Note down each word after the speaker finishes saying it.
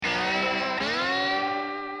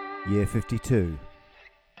Year 52.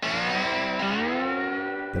 The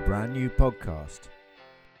brand new podcast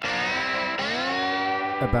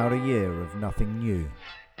about a year of nothing new.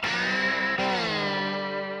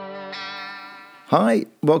 Hi,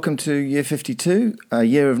 welcome to Year 52, a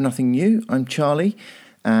year of nothing new. I'm Charlie,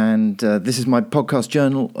 and this is my podcast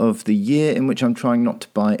journal of the year in which I'm trying not to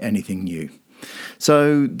buy anything new.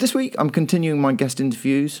 So this week I'm continuing my guest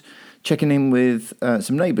interviews, checking in with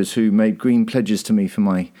some neighbours who made green pledges to me for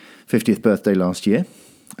my 50th birthday last year.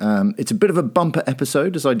 It's a bit of a bumper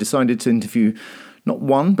episode as I decided to interview not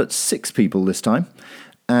one but 6 people this time.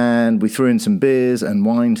 And we threw in some beers and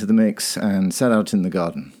wine to the mix and sat out in the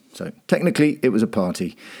garden. So technically it was a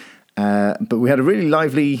party. But we had a really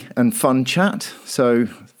lively and fun chat. So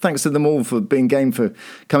thanks to them all for being game for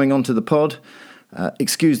coming onto the pod.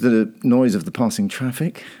 Excuse the noise of the passing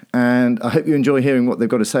traffic, and I hope you enjoy hearing what they've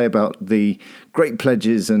got to say about the great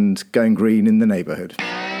pledges and going green in the neighbourhood.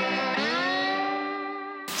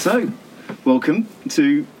 So, welcome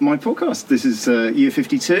to my podcast. This is Year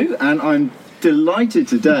 52, and I'm delighted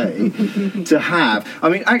today to have... I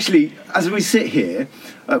mean, actually, as we sit here,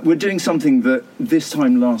 we're doing something that this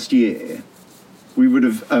time last year... we would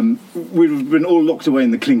have been all locked away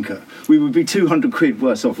in the clinker. We would be 200 quid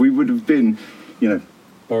worse off. We would have been... you know,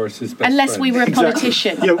 Boris's best unless friend. we were a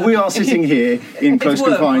politician. Yeah, we are sitting here in close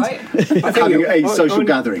confines, having a social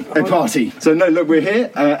gathering, a party. So no, look, we're here,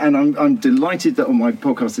 and I'm delighted that on my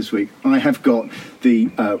podcast this week I have got the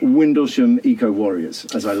Windlesham Eco Warriors,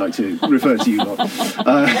 as I like to refer to you lot.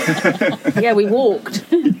 Yeah, we walked.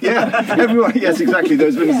 Yeah, everyone. Yes, exactly.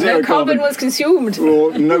 There's been zero No carbon was consumed.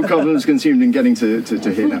 or no carbon was consumed in getting to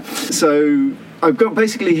here now. So I've got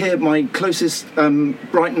basically here my closest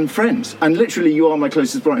Brighton friends, and literally you are my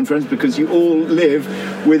closest Brighton friends because you all live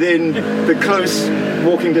within the close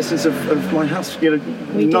walking distance of my house. You know,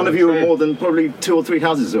 none of you are more than probably 2 or 3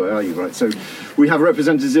 houses away, are you? Right. So we have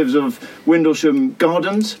representatives of Windlesham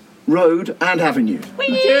Gardens, Road, and Avenue.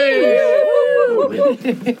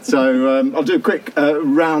 So I'll do a quick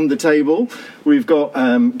round the table. We've got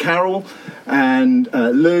Carol and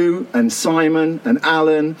Lou and Simon and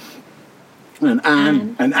Alan and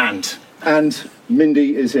Anne and Ant. And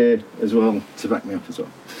Mindy is here as well to back me up as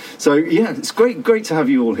well. So yeah, it's great to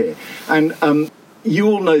have you all here. And you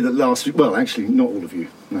all know that well, actually, not all of you.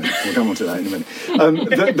 No, we'll come on to that in a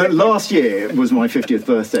minute. That last year was my 50th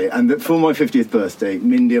birthday, and that for my 50th birthday,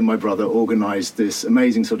 Mindy and my brother organised this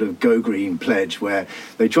amazing sort of Go Green pledge where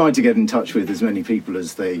they tried to get in touch with as many people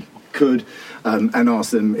as they could and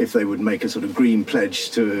ask them if they would make a sort of green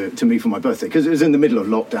pledge to me for my birthday, because it was in the middle of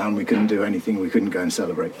lockdown. We couldn't do anything. We couldn't go and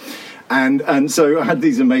celebrate. And so I had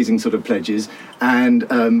these amazing sort of pledges, and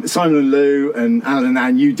Simon and Lou and Alan and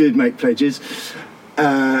Anne, you did make pledges.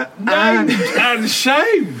 And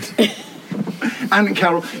shamed. And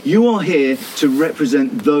Carol, you are here to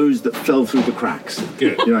represent those that fell through the cracks.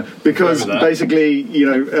 Good. You know, because basically, you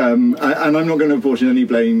know, and I'm not going to apportion any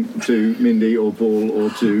blame to Mindy or Paul or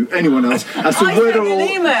to anyone else as to whether an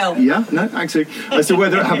email. Yeah, no, actually, as to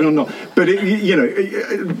whether it happened or not. But it, you know,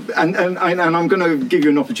 and I'm going to give you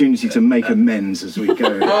an opportunity to make amends as we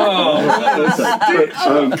go.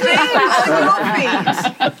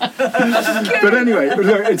 But anyway,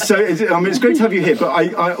 look, it's great to have you here. But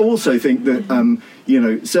I also think that you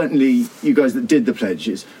know, certainly you guys that did the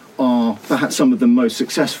pledges are perhaps some of the most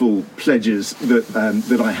successful pledges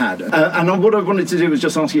that I had. And what I wanted to do was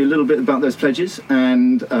just ask you a little bit about those pledges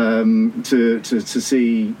and to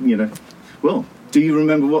see, you know, well, do you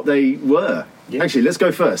remember what they were? Yeah. Actually, let's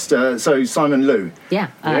go first. So Simon Lou. Yeah.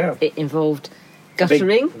 It involved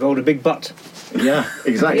guttering. Involved a big butt. Yeah,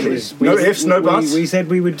 exactly. No ifs, no buts. We said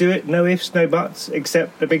we would do it, no ifs, no buts,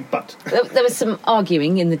 except a big butt. There was some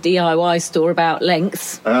arguing in the DIY store about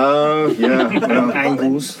lengths. Oh, yeah. Well,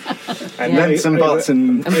 angles. And lengths and butts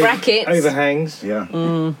and brackets. Overhangs.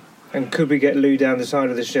 Yeah. And could we get Lou down the side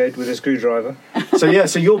of the shed with a screwdriver? So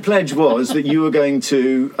your pledge was that you were going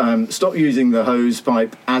to stop using the hose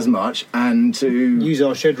pipe as much and to... use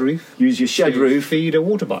our shed roof. Use your shed roof. Feed a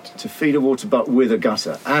water butt. To feed a water butt with a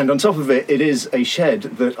gutter. And on top of it, it is a shed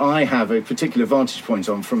that I have a particular vantage point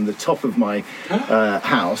on from the top of my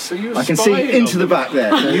house. So I can see into the back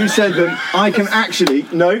there. You said that I can actually...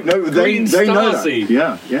 No, they know that.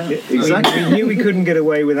 Yeah, exactly. We knew we couldn't get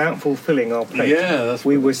away without fulfilling our pledge. Yeah,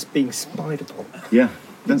 we were being spied upon. Yeah.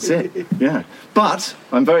 That's it, yeah. But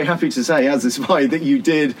I'm very happy to say, as a spy, that you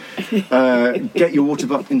did get your water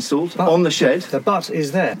butt installed on the shed. The butt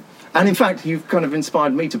is there. And in fact, you've kind of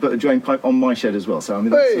inspired me to put a drain pipe on my shed as well. So I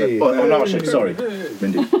mean, that's, on our shed. Sorry,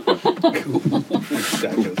 Mindy.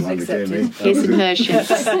 His and her shed.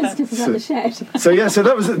 So yeah, so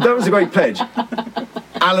that was a great pledge.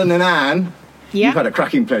 Alan and Anne, Yeah. you've had a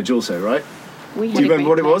cracking pledge also, right? We had Do you a remember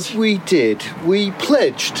what great it was? pledge. We did. We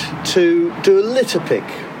pledged to do a litter pick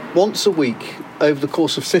once a week over the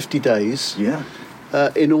course of 50 days Yeah.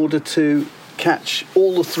 in order to catch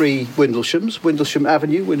all the three Windleshams, Windlesham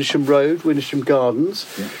Avenue, Windlesham Road, Windlesham Gardens.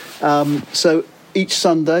 So each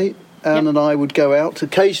Sunday, Anne and I would go out,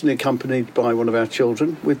 occasionally accompanied by one of our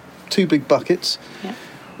children, with 2 big buckets. Yeah.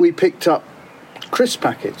 We picked up crisp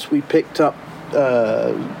packets, we picked up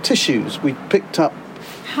tissues, we picked up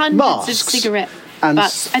Hundreds masks of cigarette and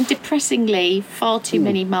butts, and depressingly, far too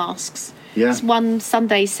many masks. Yeah. It's one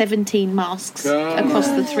Sunday, 17 masks across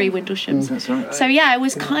the 3 Windleshams. That's right. So yeah, it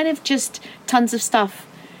was kind of just tons of stuff.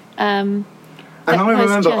 And that I was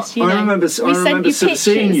remember, just, you know, I remember we sent you sort of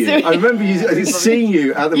seeing you. pictures. I remember seeing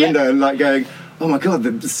you at the window and like going, "Oh my God,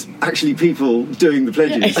 there's actually people doing the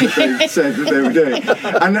pledges that they said that they were doing."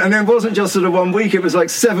 And it wasn't just sort of 1 week; it was like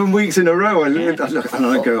 7 weeks in a row. I look and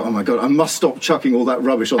I go, "Oh my God, I must stop chucking all that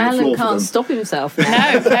rubbish on the Alan floor for them." can't stop himself now.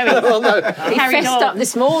 No, He carried fessed on. up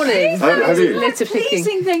this morning. Have you? Litter picking.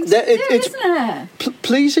 Pleasing thing to There- do, it's isn't it?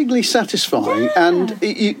 pleasingly satisfying, and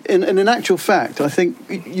in actual fact, I think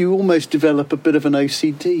you almost develop a bit of an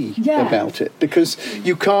OCD Yeah. about it, because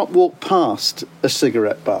you can't walk past a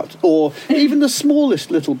cigarette butt or even the smallest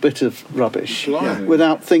little bit of rubbish Blimey.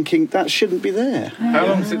 without thinking that shouldn't be there. How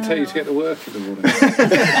long does it take you to get to work in the morning?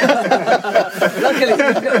 Luckily,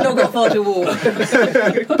 we've not got far to walk.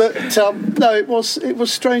 But no, it was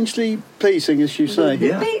strangely pleasing, as you say.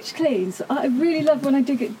 Yeah. Beach cleans. I really love when I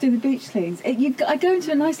do the beach cleans. I go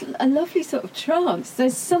into a lovely sort of trance.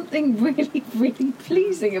 There's something really, really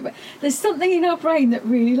pleasing about. There's something in our brain that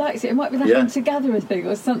really likes it. It might be the Yeah. hunter-gatherer thing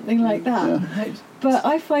or something like that. But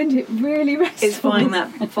I find it really restful. It's finding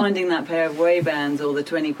that pair of Way-Bands or the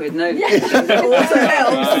 20 quid note. Yeah. It also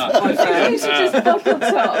helps. I found. It's just buckle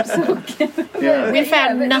tops. Yeah. We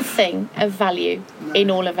found but nothing of value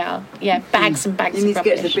in all of our bags and bags You of need to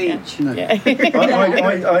get to rubbish. the beach. I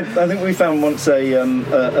think we found once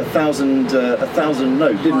a thousand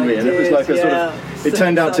note, didn't we? And it was like a sort of. It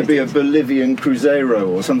turned out to be a Bolivian cruzeiro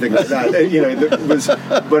or something like that. That was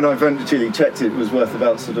when I eventually checked. It was worth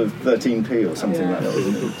about sort of 13p or something like that,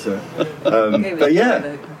 wasn't it? So, but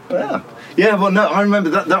yeah. Well, no, I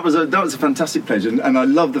remember that was a fantastic pledge, and I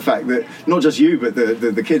love the fact that not just you, but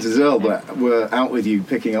the kids as well were out with you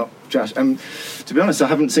picking up trash. And to be honest, I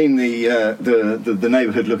haven't seen the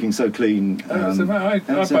neighbourhood looking so clean. I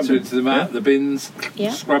bumped into them out the bins,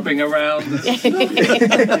 scrubbing around.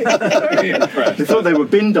 Very impressed. They thought they were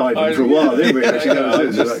bin diving for a while, didn't we? Actually, that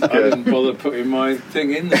was it. I didn't bother putting my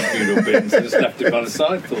thing in the communal bins. I just left it by the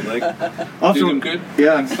side. Thought they do them good.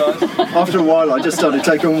 Yeah. Inside. After a while, I just started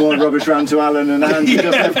taking more rubbish round to Alan and Anne. Just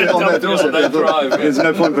left it on their doorstep. their drive, There's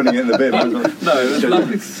no point putting it in the bin. No, it was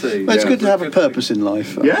lovely to see. Well, it's good to have a purpose in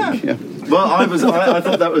life. I think, yeah. Well, I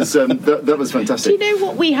thought that was that was fantastic. Do you know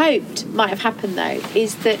what we hoped might have happened though?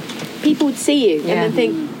 Is that people would see you and then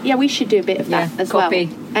think, we should do a bit of that as copy.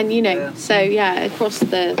 well. And so across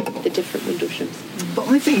the different Windleshams. But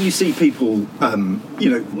I think you see people,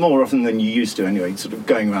 more often than you used to anyway, sort of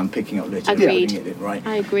going around picking up litter and Agreed. putting it in, right?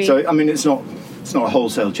 I agree. So, I mean, it's not a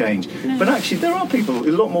wholesale change. No. But actually, there are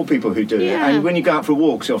a lot more people who do it. Yeah. And when you go out for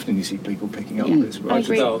walks, often you see people picking up this, I right?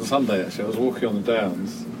 agree. On Sunday, actually, I was walking on the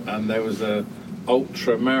Downs, and there was a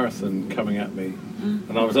ultra marathon coming at me,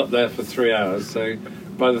 and I was up there for 3 hours. So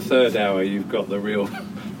by the third hour, you've got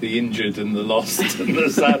the injured and the lost and the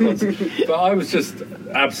sad ones. But I was just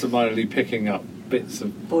absentmindedly picking up bits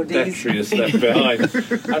of detritus left behind,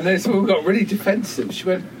 and they all got really defensive. She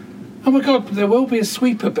went, "Oh my God, there will be a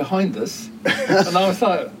sweeper behind us," and I was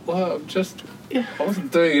like, "Well, I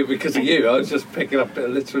wasn't doing it because of you. I was just picking up a bit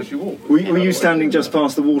of litter as you walk." Were you standing just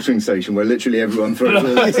past the watering station where literally everyone throws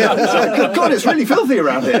all this? It's like, God, it's really filthy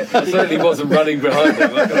around here. I certainly wasn't running behind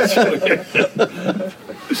them. I can assure you.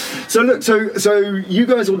 So look, so you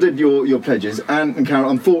guys all did your pledges, and Carol,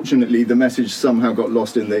 unfortunately the message somehow got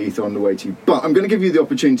lost in the ether on the way to you. But I'm going to give you the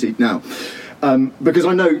opportunity now. Because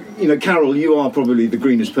I know, Carol, you are probably the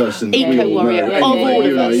greenest person that we all know. Eco-warrior of all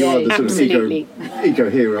of us. You are the sort Absolutely. of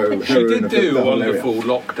eco-hero. She did of do the a whole wonderful area.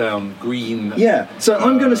 lockdown green. Yeah, so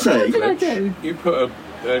I'm going to say... What did I do? You put a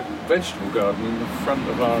vegetable garden in the front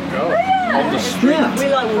of our garden on the street. Yeah. We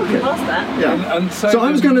like walking past that. Yeah. And So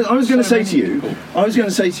I was going to say to you, people.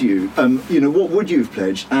 what would you have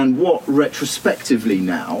pledged, and what retrospectively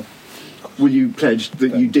now will you pledge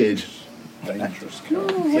that you did? Dangerous. No,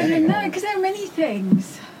 because there are many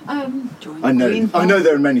things. I know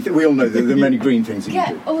there are many. We all know that there are many green things that you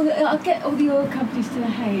do. I'll get all the oil companies to The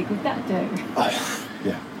Hague. Would that do?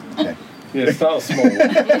 Yeah. Okay. Yeah, start small.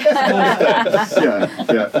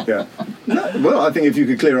 Yeah. No, well, I think if you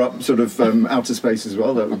could clear up sort of outer space as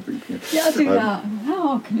well, that would be. Yeah, I'll do that. How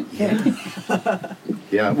hard can it be?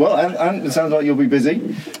 Yeah. Well, and it sounds like you'll be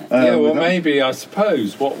busy. Yeah, well, with that. maybe, I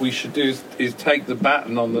suppose, what we should do is take the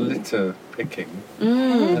baton on the litter picking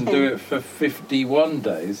and do it for 51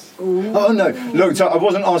 days. Oh no! Look, so I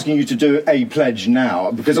wasn't asking you to do a pledge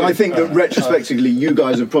now because I think that retrospectively, you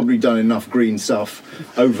guys have probably done enough green stuff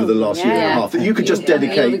over the last year and a half that you could just You're the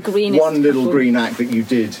dedicate greenest one little couple. green act that you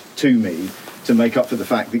did to me to make up for the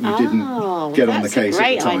fact that you didn't get on the case That's a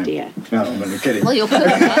great at the time. idea. No, I'm only kidding. Well, your cooker.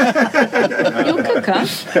 Your cooker.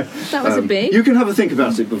 That was a big. You can have a think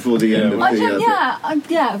about it before the end of I the. don't,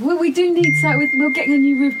 yeah. Well, we do need we're getting a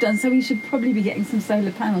new roof done, so we should probably be getting some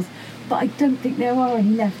solar panels. But I don't think there are any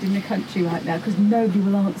left in the country right now because nobody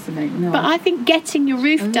will answer me. No. But I think getting your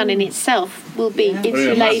roof done in itself will be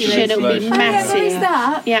insulation. It'll be insulation. massive. there is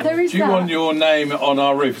that. Yeah. There is Do you that. want your name on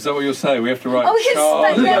our roof? Is that what you're saying? We have to write Oh, yes,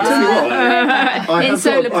 Charlie. thank you. I tell you what, In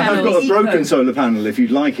solar I have got panels. a broken solar panel if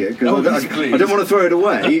you'd like it because Oh, yes, please. I don't want to throw it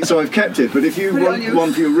away, so I've kept it. But if you want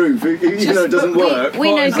one for your roof, even though it doesn't work,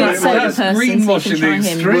 We know good solar That's person, so you greenwashing can the try him.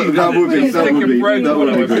 extreme. that would be Stick a broken that would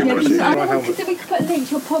one be on great. my roof. We could put a link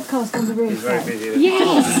to your podcast on the roof. Very then. busy.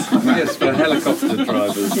 Yes. Yes, for helicopter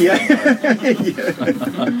drivers.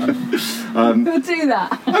 We'll do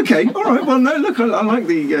that. Okay, all right. Well, no, look, I like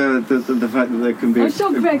the fact that there can be. I'm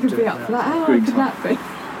sure Greg would be up for that. How hard could that be?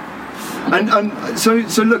 And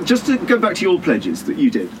so look, just to go back to your pledges that you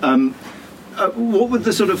did. What were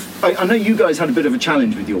the sort of? I know you guys had a bit of a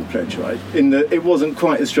challenge with your pledge, right? In that it wasn't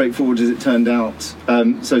quite as straightforward as it turned out.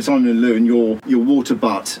 So Simon and Lou, and your water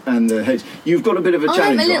butt and the hedge, you've got a bit of a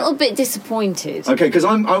challenge. I'm a little right? bit disappointed. Okay, because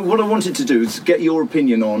what I wanted to do is get your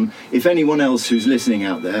opinion on if anyone else who's listening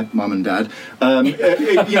out there, Mum and Dad,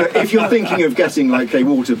 if you're thinking of getting like a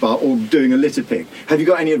water butt or doing a litter pick, have you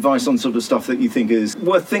got any advice on sort of stuff that you think is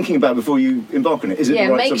worth thinking about before you embark on it? Is it Yeah,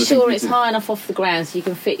 the right make sort of sure thing it's to do? high enough off the ground so you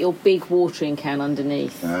can fit your big watering can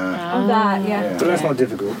underneath. Oh, that, yeah. But that's not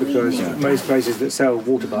difficult because most places that sell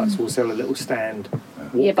water butts will sell a little stand.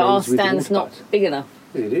 Yeah, but our Goes with the stand's water not butt. big enough.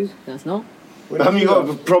 It is. That's not. But haven't you got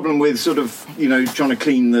a problem with sort of, trying to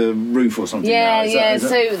clean the roof or something? Yeah, now? Is that-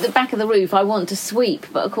 So the back of the roof, I want to sweep,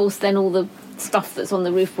 but of course then all the stuff that's on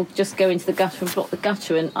the roof will just go into the gutter and block the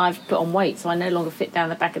gutter, and I've put on weight, so I no longer fit down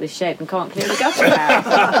the back of the shed and can't clear the gutter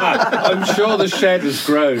out. I'm sure the shed has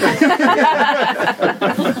grown.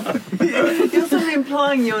 You're suddenly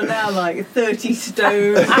implying you're now like 30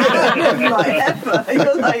 stone. Like ever.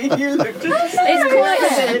 You're like, you look just. It's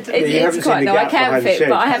haven't quite. seen the No, I gap can behind the fit, shed.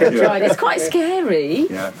 but I haven't tried. It's quite scary.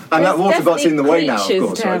 Yeah. And that water butt's in the way now, of creatures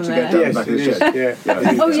course, right, down to get there. down the back of the shed.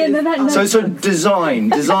 Yeah. Oh, yeah, no. So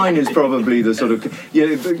design is probably the sort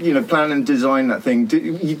of plan and design that thing.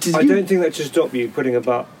 I don't think that should stop you putting a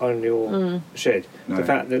butt on your shed. No. The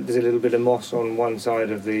fact that there's a little bit of moss on one side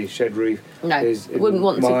of the shed roof No, is, I wouldn't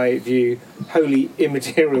want in to. my view, wholly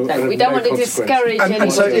immaterial. No, and we of don't no want to consequence. discourage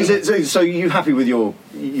And so anybody. is it? So you happy with your?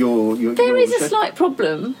 There is a shed? slight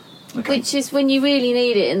problem, Okay. which is when you really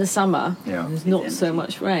need it in the summer. Yeah. There's not so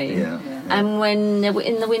much rain. Yeah. And when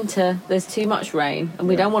in the winter there's too much rain and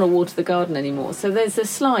we don't want to water the garden anymore, so there's a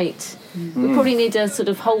slight. We probably need a sort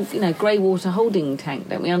of grey water holding tank,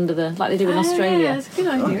 don't we, under the like they do in Australia, Yeah, that's a good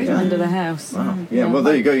idea, isn't under the house. Wow. Yeah, well,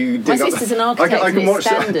 there you go. You dig My up- sister's an architect. I can and watch it's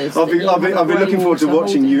standard that. I'll be looking forward to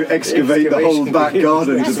watching you excavate the whole back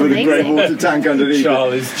garden to That's put a grey amazing. water tank underneath.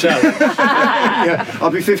 Charlie's challenge. Yeah, I'll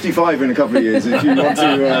be 55 in a couple of years. If you want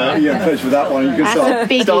to pledge for that one, you can That's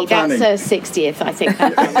a biggie. start planning. That's a 60th, I think.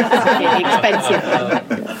 That's really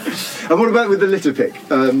expensive. And what about with the litter pick?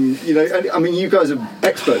 I mean, you guys are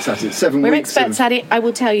experts at it. 7 We're weeks. experts at it. I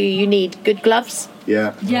will tell you, you need good gloves.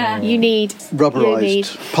 Yeah. Yeah. You need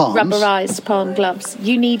Rubberised palms. Rubberised palm gloves.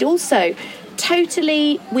 You need also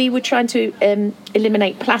we were trying to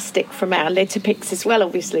eliminate plastic from our litter picks as well,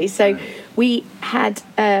 obviously. So we had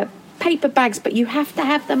paper bags, but you have to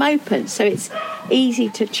have them open, so it's easy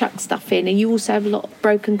to chuck stuff in. And you also have a lot of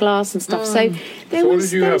broken glass and stuff. So there So what was.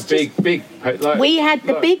 did you there have? was just- Big. Like, we had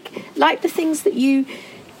the big, like the things that you.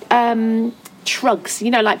 Trugs,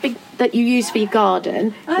 like big that you use for your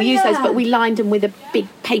garden. Oh, We used those, yeah. but we lined them with a big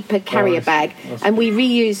paper carrier bag, and we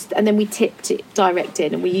reused, and then we tipped it direct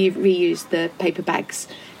in, and we reused the paper bags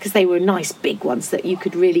because they were nice big ones that you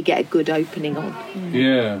could really get a good opening on.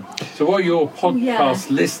 Yeah. So what your podcast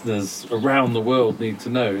yeah. listeners around the world need to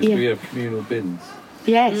know is we have communal bins.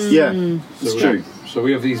 Yes. Yeah, it's So true. So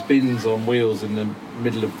we have these bins on wheels in the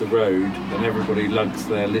middle of the road, and everybody lugs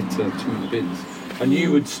their litter to the bins. And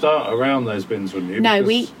you would start around those bins, wouldn't you? No,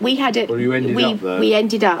 Because- we had it. Or you ended we, up there? We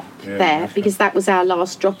ended up there because that was our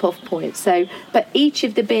last drop-off point. So, but each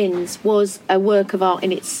of the bins was a work of art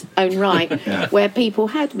in its own right, where people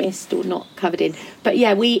had missed or not covered in. But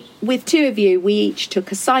yeah, we with two of you, we each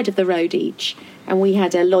took a side of the road each. And we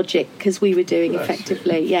had a logic because we were doing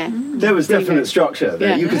effectively, There was definite structure there.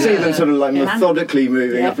 Yeah. You could see them sort of like methodically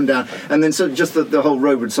moving up and down, and then just the whole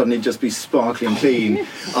road would suddenly just be sparkling clean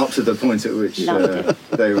up to the point at which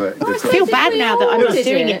they were. I feel bad now that I'm not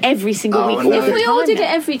doing it every single week. no. If we all did it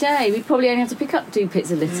every day, we'd probably only have to pick up 2 pits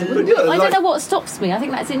of litter. wouldn't we? I don't know what stops me. I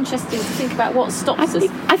think that's interesting to think about what stops us.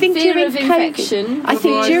 I think Fear during of infection. I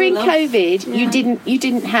think during Otherwise, COVID, you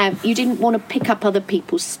didn't want to pick up other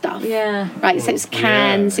people's stuff. Yeah. Right. So it's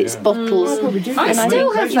cans, it's bottles. I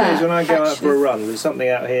still have that. When I go out actually. for a run, there's something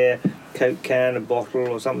out here, Coke can, a bottle,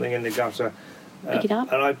 or something in the gutter. Pick it up.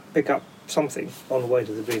 And I pick up something on the way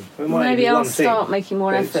to the bin. It might Maybe be I'll one thing, start making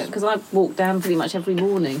more but it's- effort because I walk down pretty much every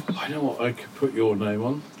morning. I know what I could put your name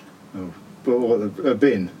on. But what, a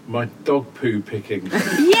bin? My dog poo picking. I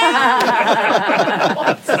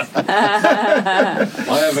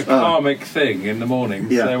have a karmic thing in the morning.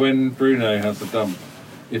 Yeah. So when Bruno has a dump,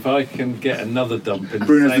 if I can get another dump in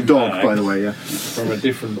Bruno's the same the dog, bag by the way, from a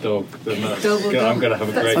different dog, then that's Double I'm dog. going to have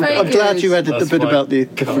a That's great very day. I'm glad good. you added the That's bit my about the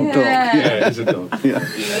different dog. Yeah, it's a dog.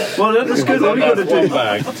 Well, that's good. All you got to One do.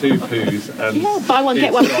 bag, 2 poos, and Buy one,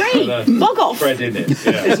 get one free. Bog off. bread in it.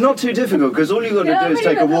 Yeah. It's not too difficult because all you got to do is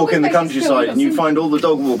take a walk in the countryside and you find all the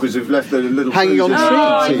dog walkers who've left their little Hanging on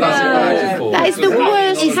food. trees. That is the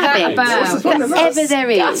worst habit about? that ever there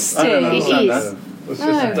is. Disgusting. It is. It's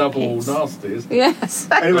just a double nasty, isn't it? Yes.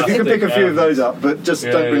 Anyway, if you can pick a few of those up, but just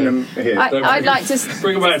don't bring them here. I'd like to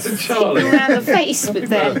Bring them back to Charlie. Around the face with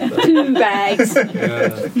their poo bags.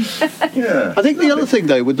 Yeah. I think the other thing,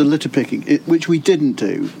 though, with the litter picking, which we didn't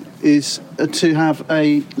do, is to have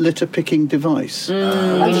a litter picking device.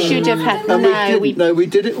 We should have had. And No, we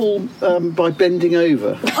did it all by bending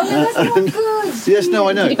over. Yes, no,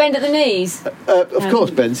 I know. Did you bend at the knees? Of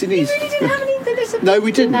course, bends. He needs. didn't have any. No,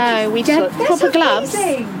 we didn't. No, we had proper gloves.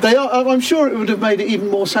 They are. I'm sure it would have made it even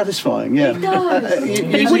more satisfying. Yeah. But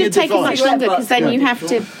it would have taken much longer because then you have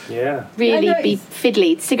to really be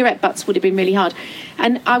fiddly. Cigarette butts would have been really hard.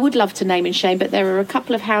 And I would love to name and shame, but there are a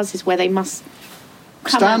couple of houses where they must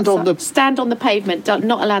stand on the pavement, not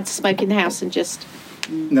allowed to smoke in the house, and just.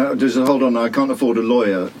 No, just hold on. I can't afford a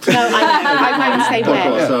lawyer. No, I won't say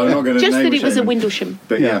where. So I'm not going to Just name that it was a shame. Windlesham.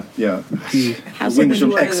 But yeah. House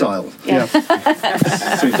Windlesham exile. Yeah.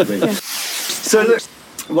 Seems to be. So look,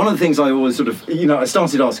 one of the things I always sort of, I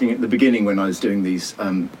started asking at the beginning when I was doing these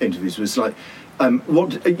interviews was like,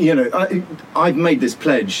 I've made this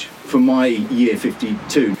pledge for my year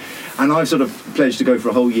 52, and I've sort of pledged to go for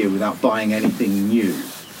a whole year without buying anything new.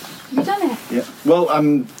 You've done it. Yeah. Well,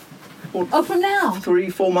 From now.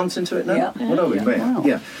 3-4 months into it now. Yeah. What are we? Wow.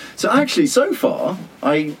 Yeah. So actually, so far,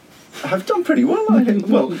 I have done pretty well. I think.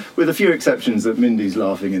 Well, with a few exceptions that Mindy's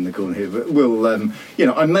laughing in the corner here, but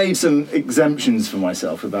I made some exemptions for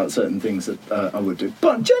myself about certain things that I would do.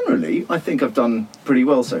 But generally, I think I've done pretty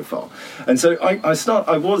well so far. And so I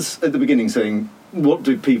was at the beginning saying, what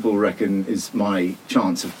do people reckon is my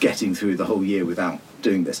chance of getting through the whole year without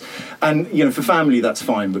doing this? And for family that's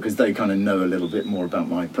fine because they kind of know a little bit more about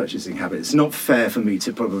my purchasing habits. It's not fair for me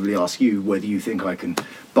to probably ask you whether you think I can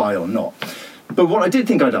buy or not. But what I did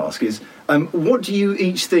think I'd ask is, what do you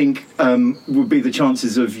each think would be the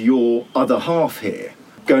chances of your other half here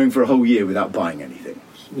going for a whole year without buying anything?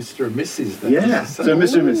 Mr. and Mrs. then. Yeah, so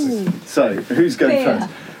Mr. and Mrs. So, who's going first?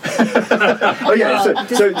 Oh yeah, so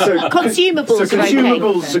Consumables so are okay.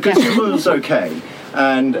 consumables okay.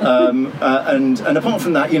 And apart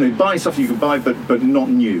from that, buy stuff you can buy, but not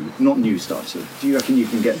new stuff. So do you reckon you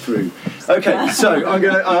can get through? Okay, so I'm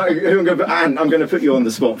gonna put you on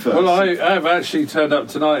the spot first. Well, I have actually turned up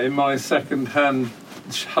tonight in my second-hand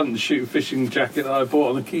hunt, shoot, fishing jacket that I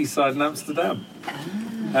bought on the quayside in Amsterdam.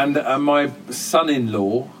 And my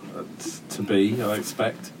son-in-law, to be, I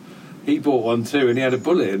expect, he bought one too, and he had a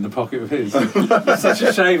bullet in the pocket of his. It's such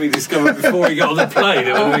a shame he discovered before he got on the plane.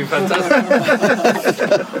 It would have been fantastic.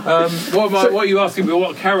 What are you asking me?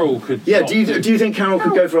 What Carol could? Yeah, do you think Carol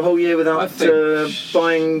could go for a whole year without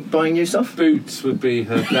buying new stuff? Boots would be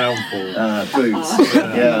her downfall. Boots.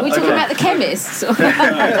 Yeah. Are we talking about the chemists? No,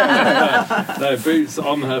 boots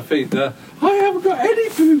on her feet. I haven't got any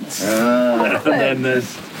boots. And then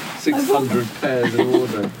there's 600 pairs of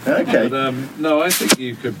wardrobe. Okay. But, no, I think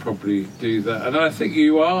you could probably do that, and I think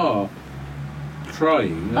you are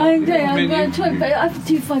trying. I'm trying, but I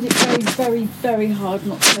do find it very, very, very hard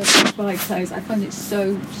not to buy clothes. I find it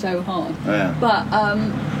so hard. Yeah. But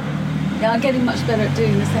I'm getting much better at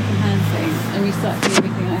doing the second-hand thing, and restarting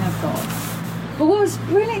everything I have got. But what was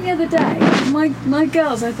brilliant the other day, my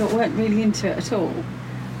girls I thought weren't really into it at all.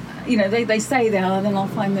 You know, they say they are, then I'll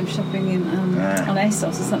find them shopping in on ASOS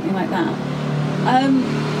or something like that.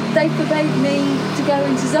 They forbade me to go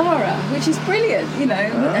into Zara, which is brilliant, you know.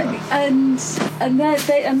 And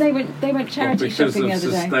they went charity shopping the other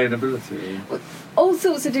day. Because of sustainability. All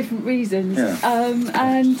sorts of different reasons. Yeah.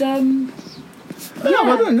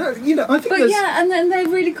 Yeah. You know, I think. But and then they're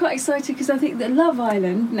really quite excited because I think that Love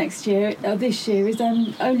Island this year is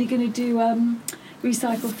only going to do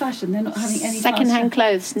recycled fashion. They're not having any second-hand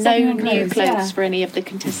clothes. No Second-hand new clothes, clothes for any of the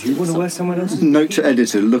contestants. You want to wear someone else's? Note to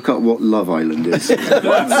editor: look up what Love Island is.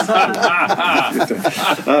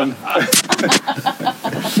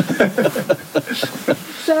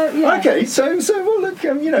 Okay, so well, look,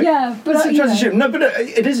 you know, but it's a transition. No, but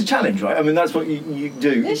it is a challenge, right? I mean, that's what you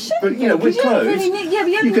do. It should but you know, with clothes, you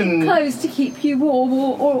need clothes to keep you warm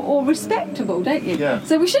or respectable, don't you? Yeah.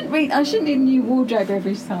 So I shouldn't need a new wardrobe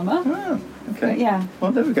every summer. Oh, okay. But yeah.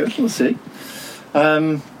 Well, there we go. We'll see.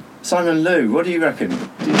 Simon Lou, what do you reckon? Do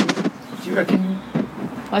you reckon?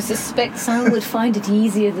 I suspect Sam would find it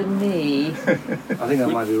easier than me. I think that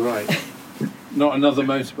might be right. Not another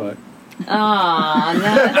motorbike. Ah, no,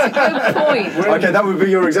 that's a good point. Okay, that would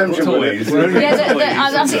be your exemption. Toys.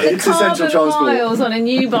 I think It's the essential carbon transport. miles on a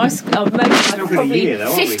new bicycle, motorbike, for a probably year,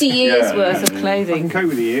 though, aren't we? 50 years Yeah, worth of I can clothing. cope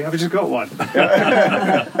with you. I've just got one.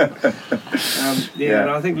 Yeah.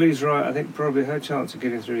 No, I think Lou's right. I think probably her chance of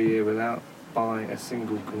getting through a year without buying a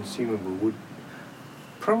single consumable would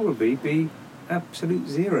probably be absolute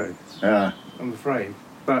zero. Yeah. I'm afraid,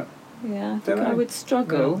 but Yeah, I Don't think I know. would I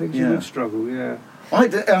struggle. think she Yeah. would struggle. Yeah. I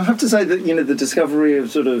have to say that, you know, the discovery of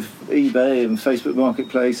sort of eBay and Facebook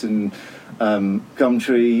Marketplace and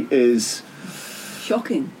Gumtree is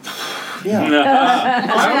Shocking. I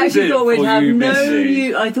I actually thought we'd have no busy?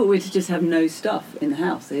 new. I thought we'd just have no stuff in the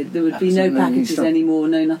house. There would be no Absolutely no new packages stuff. anymore,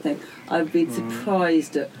 no nothing. I've been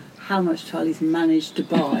surprised at how much Charlie's managed to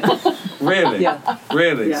buy. Really? Yeah.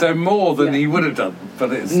 Really? Yeah. So more than Yeah. he would have done,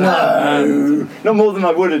 but it's No, not more than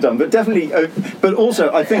I would have done, but definitely. But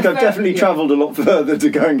also, I think I've definitely travelled a lot further to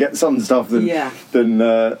go and get some stuff than I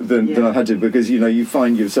had to, because you know you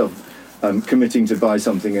find yourself committing to buy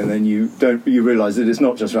something and then you realise that it's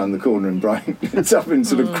not just around the corner in Brighton; it's up in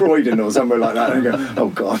sort of Croydon or somewhere like that, and you go, oh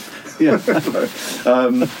god, yeah.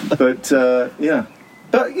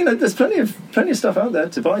 But you know, there's plenty of stuff out there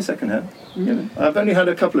to buy secondhand. You know, I've only had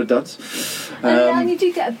a couple of duds. And you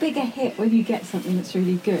do get a bigger hit when you get something that's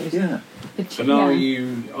really good. Yeah. And are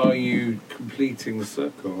you completing the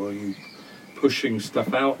circle? Are you pushing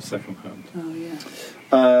stuff out secondhand? Oh yeah.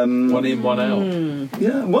 One in, one out.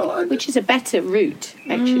 Yeah. Well, Which is a better route,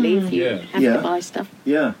 actually, if you have Yeah. to buy stuff.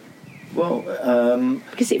 yeah. Well,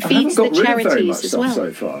 Because it I haven't feeds got the rid of very much charities as stuff well.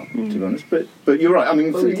 so far, to be honest. But you're right. I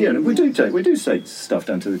mean, we do take stuff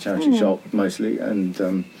down to the charity shop mostly, and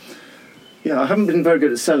I haven't been very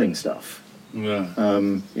good at selling stuff. Yeah.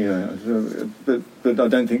 But I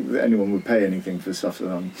don't think that anyone would pay anything for stuff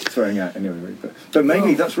that I'm throwing out anyway. But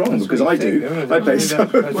maybe that's wrong, That's because what I you do. think, I pay some.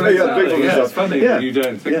 Well, exactly. Yeah, it's funny that you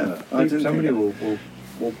don't think that. I don't Somebody think will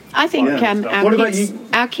I think Yeah. What about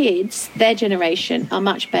our kids, their generation, are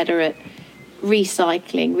much better at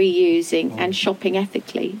recycling, reusing, and shopping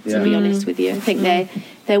ethically. To be Yeah. honest with you, I think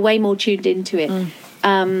they're way more tuned into it.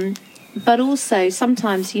 But also,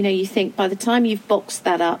 sometimes you think by the time you've boxed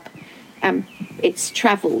that up, it's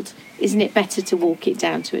travelled. Isn't it better to walk it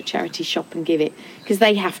down to a charity shop and give it, because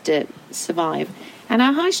they have to survive, and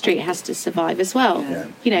our high street has to survive as well.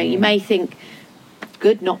 Yeah. You may think,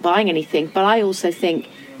 good, not buying anything, but I also think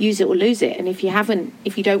use it or lose it. And if you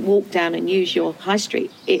don't walk down and use your high street,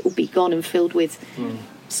 it will be gone and filled with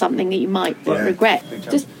something that you might regret.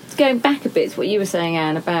 Just going back a bit to what you were saying,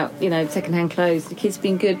 Anne, about second-hand clothes, the kids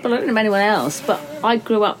being good, but I don't know anyone else, but I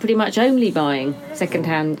grew up pretty much only buying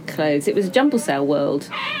second-hand clothes. It was a jumble sale world,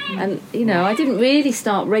 and I didn't really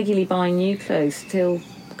start regularly buying new clothes till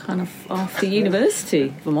kind of after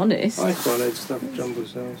university, if I'm honest. I buy loads of stuff at jumble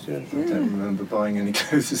sales. Yeah. I don't remember buying any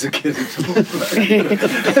clothes as a kid at all.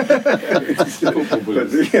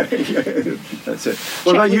 That's it.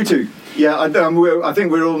 What about you two? Yeah, I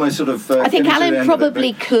think we're almost sort of. I think getting to the Alan end of it,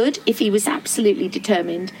 probably could if he was absolutely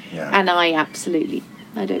determined, and I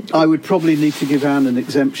don't. I would probably need to give Anne an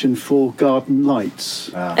exemption for garden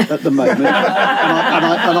lights at the moment, and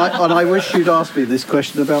I wish you'd asked me this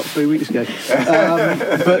question about 3 weeks ago.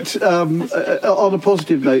 But on a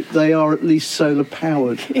positive note, they are at least solar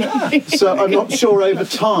powered. So I'm not sure over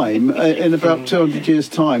time, in about 200 years'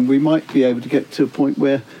 time, we might be able to get to a point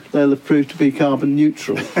where they'll have proved to be carbon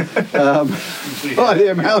neutral by the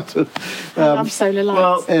amount of I love solar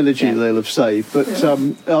lights. energy they'll have saved. But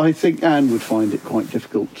I think Anne would find it quite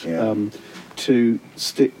difficult to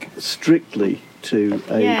stick strictly to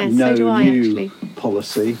a new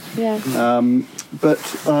policy. Yeah. But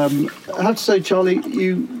I have to say, Charlie,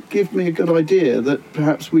 you give me a good idea that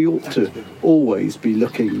perhaps we ought to always be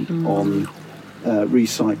looking on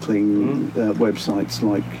recycling websites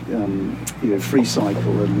like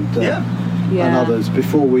FreeCycle and others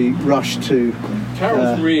before we rush to.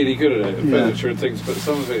 Carol's really good at it, furniture and things, but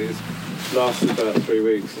some of it is lasted about 3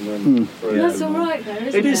 weeks and then. That's all right though,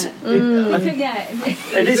 isn't it? It is. I think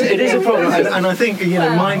It is a problem, and I think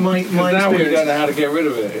my Now we experience. don't know how to get rid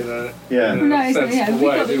of it in a sensible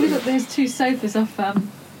way. we got there's 2 sofas off.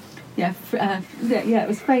 It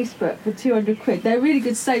was Facebook for £200. They're really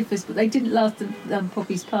good sofas, but they didn't last at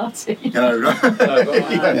Poppy's party. No,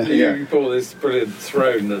 right. You bought this brilliant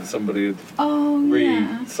throne that somebody had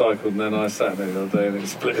recycled, and then I sat there the other day and it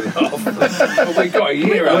split in half. Well, we got a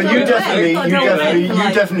year out Well, of you it.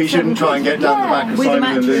 definitely shouldn't try and get down the back of With a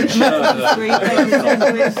Simon and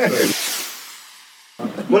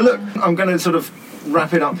Luke. Well, look, I'm going to sort of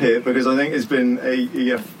wrap it up here because I think it's been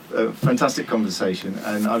a fantastic conversation,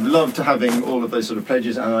 and I've loved having all of those sort of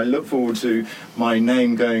pledges, and I look forward to my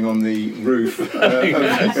name going on the roof of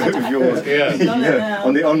yours,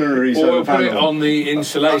 on the honorary Or solar we'll put it panel. on the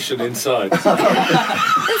insulation inside.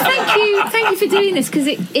 Thank you for doing this, because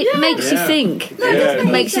it makes you think.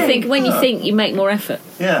 It makes you think. When you think, you make more effort.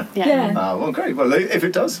 Yeah. Well, great. Well, if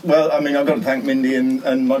it does, well, I mean, I've got to thank Mindy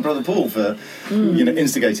and my brother Paul for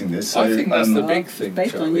instigating this. So, I think that's the big thing,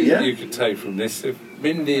 based on Charlie, you. that you could take from this. If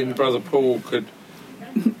Mindy and brother Paul could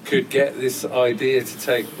get this idea to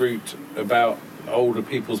take root about older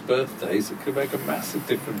people's birthdays, it could make a massive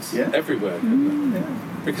difference everywhere, couldn't it?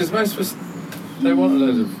 Because most of us, they want a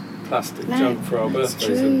load of plastic junk for our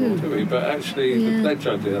birthdays anymore, do we? But actually, the pledge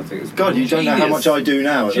idea, I think, is God, you don't know how much I do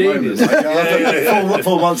now at the moment. Genius. Like,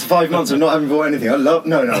 4 months, 5 months of not having bought anything. I love.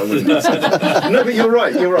 No, I wouldn't. No, but you're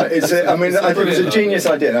right. It's. I think it's a genius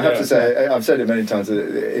idea. And I have to say, I've said it many times.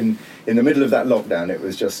 In the middle of that lockdown, it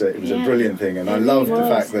was just a brilliant thing, and I loved the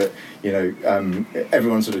fact that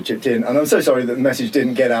everyone sort of chipped in. And I'm so sorry that the message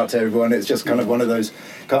didn't get out to everyone. It's just kind of one of those.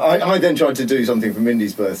 I then tried to do something for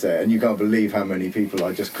Mindy's birthday, and you can't believe how many people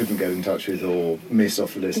I just couldn't get in touch with or miss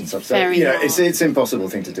off the list and stuff. So it's an impossible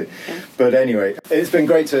thing to do. Yeah. But anyway, it's been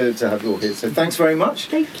great to have you all here. So thanks very much.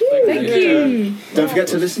 Thank you. Don't forget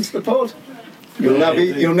to listen to the pod.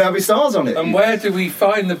 You'll now be stars on it. And where do we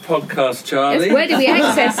find the podcast, Charlie? Where do we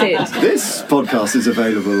access it? This podcast is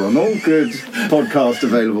available on all good podcast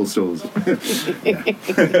available stores.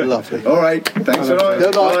 Lovely. All right. Thanks a lot.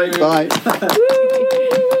 Good night. Bye.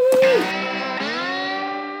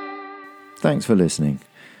 Thanks for listening.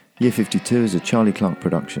 Year 52 is a Charlie Clark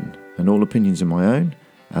production, and all opinions are my own,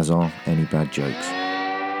 as are any bad jokes.